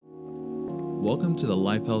Welcome to the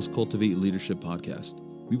Lifehouse Cultivate Leadership Podcast.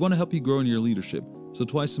 We want to help you grow in your leadership, so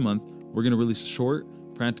twice a month, we're going to release a short,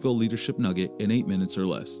 practical leadership nugget in 8 minutes or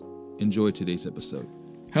less. Enjoy today's episode.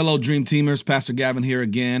 Hello, Dream Teamers. Pastor Gavin here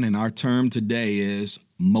again, and our term today is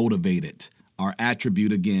motivated. Our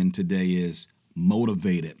attribute again today is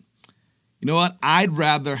motivated. You know what? I'd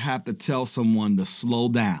rather have to tell someone to slow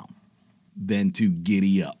down than to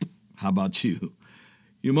giddy up. How about you?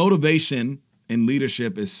 Your motivation in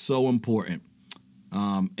leadership is so important.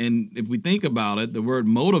 And if we think about it, the word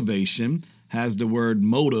motivation has the word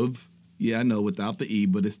motive. Yeah, I know, without the E,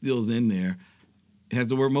 but it still's in there. It has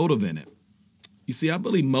the word motive in it. You see, I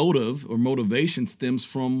believe motive or motivation stems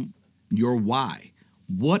from your why.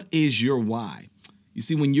 What is your why? You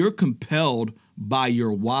see, when you're compelled by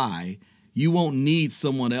your why, you won't need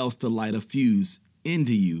someone else to light a fuse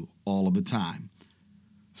into you all of the time.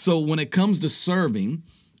 So when it comes to serving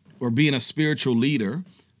or being a spiritual leader,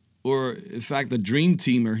 or in fact, the dream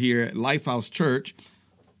teamer here at Lifehouse Church,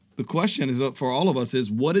 the question is for all of us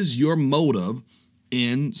is, what is your motive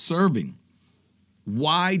in serving?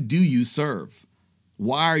 Why do you serve?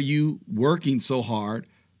 Why are you working so hard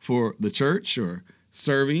for the church or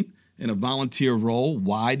serving in a volunteer role?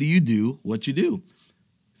 Why do you do what you do?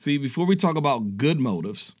 See, before we talk about good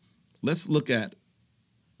motives, let's look at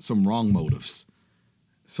some wrong motives.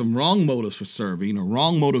 Some wrong motives for serving or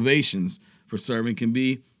wrong motivations for serving can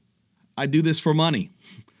be, I do this for money.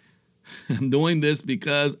 I'm doing this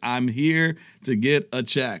because I'm here to get a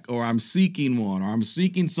check, or I'm seeking one, or I'm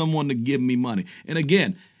seeking someone to give me money. And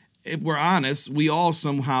again, if we're honest, we all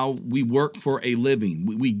somehow, we work for a living.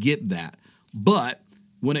 We get that. But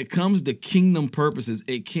when it comes to kingdom purposes,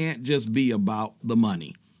 it can't just be about the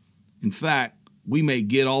money. In fact, we may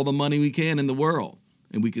get all the money we can in the world,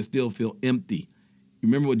 and we can still feel empty.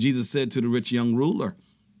 Remember what Jesus said to the rich young ruler?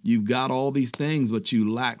 You've got all these things, but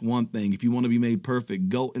you lack one thing. If you want to be made perfect,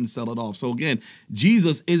 go and sell it off. So again,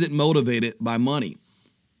 Jesus isn't motivated by money.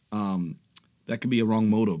 That could be a wrong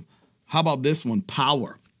motive. How about this one?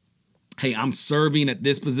 Power. Hey, I'm serving at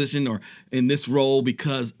this position or in this role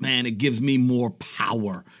because, man, it gives me more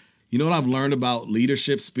power. You know what I've learned about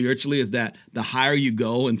leadership spiritually is that the higher you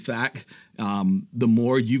go, in fact, the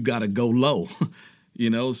more you've got to go low.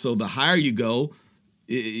 So the higher you go,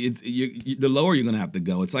 the lower you're going to have to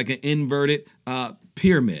go. It's like an inverted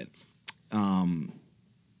pyramid.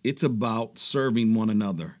 It's about serving one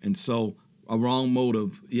another. And so a wrong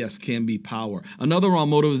motive, yes, can be power. Another wrong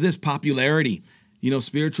motive is this, popularity.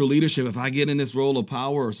 Spiritual leadership, if I get in this role of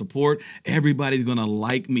power or support, everybody's going to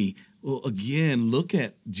like me. Well, again, look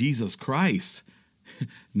at Jesus Christ.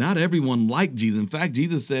 Not everyone liked Jesus. In fact,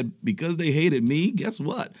 Jesus said, because they hated me, guess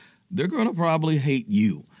what? They're going to probably hate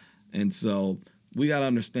you. And so we got to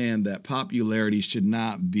understand that popularity should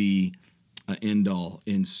not be an end-all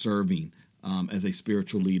in serving as a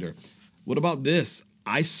spiritual leader. What about this?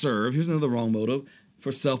 I serve, here's another wrong motive,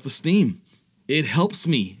 for self-esteem. It helps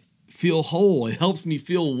me feel whole. It helps me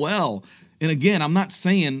feel well. And again, I'm not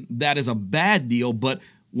saying that is a bad deal, but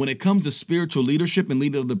when it comes to spiritual leadership and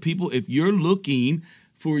leading other people, if you're looking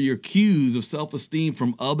for your cues of self-esteem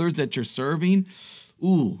from others that you're serving,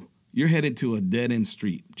 you're headed to a dead-end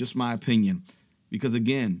street, just my opinion. Because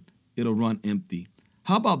again, it'll run empty.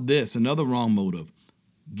 How about this? Another wrong motive,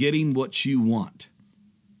 getting what you want.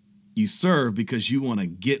 You serve because you want to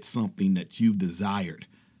get something that you've desired.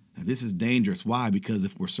 Now, this is dangerous. Why? Because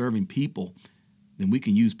if we're serving people, then we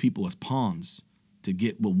can use people as pawns to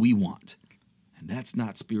get what we want. And that's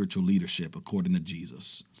not spiritual leadership according to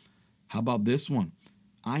Jesus. How about this one?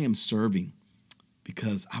 I am serving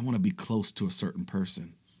because I want to be close to a certain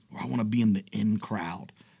person, or I want to be in the in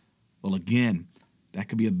crowd. Well, again, that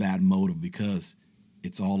could be a bad motive because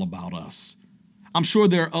it's all about us. I'm sure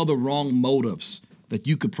there are other wrong motives that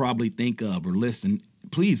you could probably think of or listen.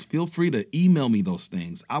 Please feel free to email me those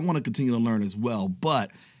things. I want to continue to learn as well, but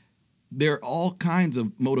there are all kinds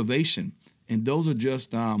of motivation, and those are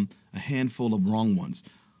just a handful of wrong ones.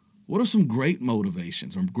 What are some great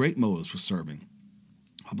motivations or great motives for serving?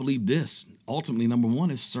 I believe this. Ultimately, number one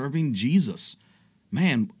is serving Jesus.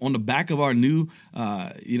 Man, on the back of our new,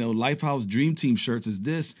 Lifehouse Dream Team shirts is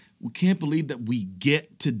this. We can't believe that we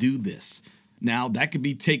get to do this. Now, that could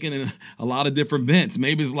be taken in a lot of different bents.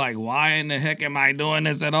 Maybe it's like, why in the heck am I doing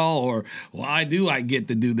this at all? Or why do I get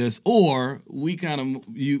to do this? Or we kind of,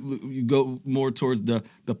 you go more towards the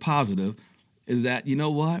positive, is that, you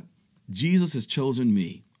know what? Jesus has chosen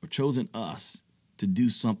me or chosen us to do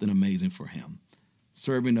something amazing for him.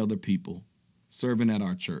 Serving other people, serving at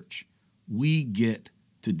our church. We get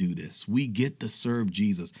to do this. We get to serve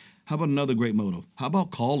Jesus. How about another great motive? How about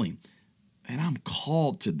calling? And I'm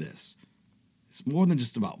called to this. It's more than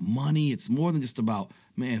just about money. It's more than just about,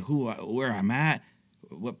 man, where I'm at,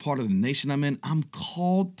 what part of the nation I'm in. I'm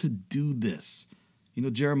called to do this. You know,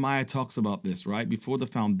 Jeremiah talks about this, right? Before the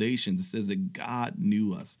foundations, it says that God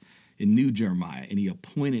knew us and knew Jeremiah, and he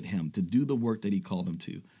appointed him to do the work that he called him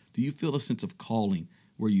to. Do you feel a sense of calling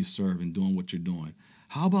where you serve and doing what you're doing?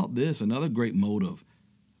 How about this? Another great motive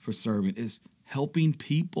for serving is helping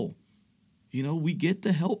people. You know, we get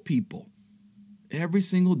to help people every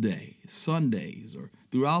single day, Sundays or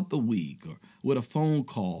throughout the week, or with a phone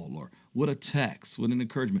call or with a text, with an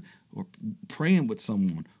encouragement, or praying with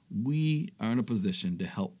someone. We are in a position to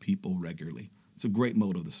help people regularly. It's a great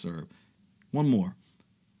motive to serve. One more,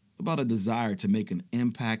 about a desire to make an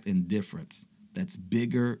impact and difference that's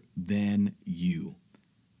bigger than you.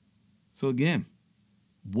 So again,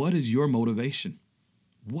 what is your motivation?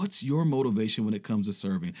 What's your motivation when it comes to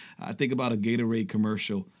serving? I think about a Gatorade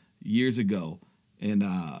commercial years ago, and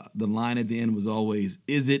the line at the end was always,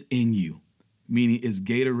 "Is it in you?" Meaning, is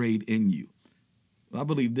Gatorade in you? Well, I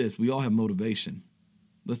believe this. We all have motivation.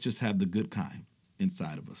 Let's just have the good kind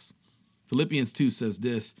inside of us. Philippians 2 says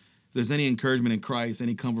this: if there's any encouragement in Christ,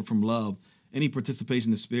 any comfort from love, any participation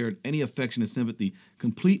in the Spirit, any affection and sympathy,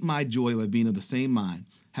 complete my joy by being of the same mind,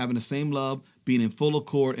 having the same love, being in full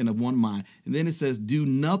accord and of one mind. And then it says, do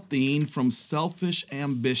nothing from selfish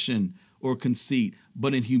ambition or conceit,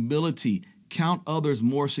 but in humility count others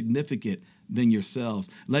more significant than yourselves.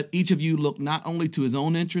 Let each of you look not only to his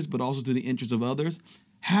own interest, but also to the interest of others.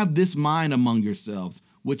 Have this mind among yourselves,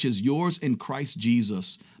 which is yours in Christ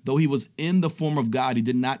Jesus. Though he was in the form of God, he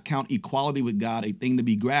did not count equality with God a thing to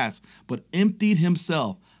be grasped, but emptied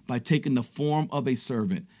himself by taking the form of a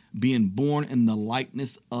servant, being born in the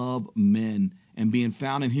likeness of men, and being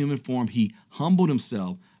found in human form, he humbled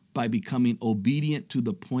himself by becoming obedient to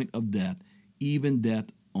the point of death, even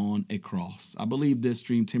death on a cross. I believe this,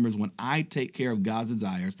 Dream Timbers, when I take care of God's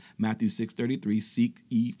desires, Matthew 6:33, seek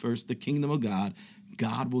ye first the kingdom of God,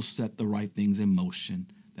 God will set the right things in motion.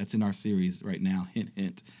 That's in our series right now, hint,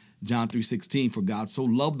 hint. John 3:16, for God so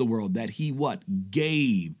loved the world that he what?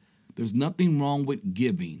 Gave. There's nothing wrong with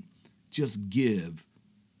giving. Just give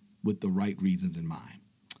with the right reasons in mind.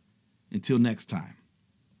 Until next time,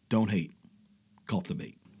 don't hate,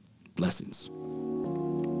 cultivate. Blessings.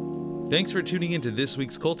 Thanks for tuning into this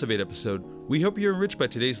week's Cultivate episode. We hope you're enriched by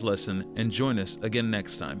today's lesson and join us again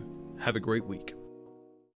next time. Have a great week.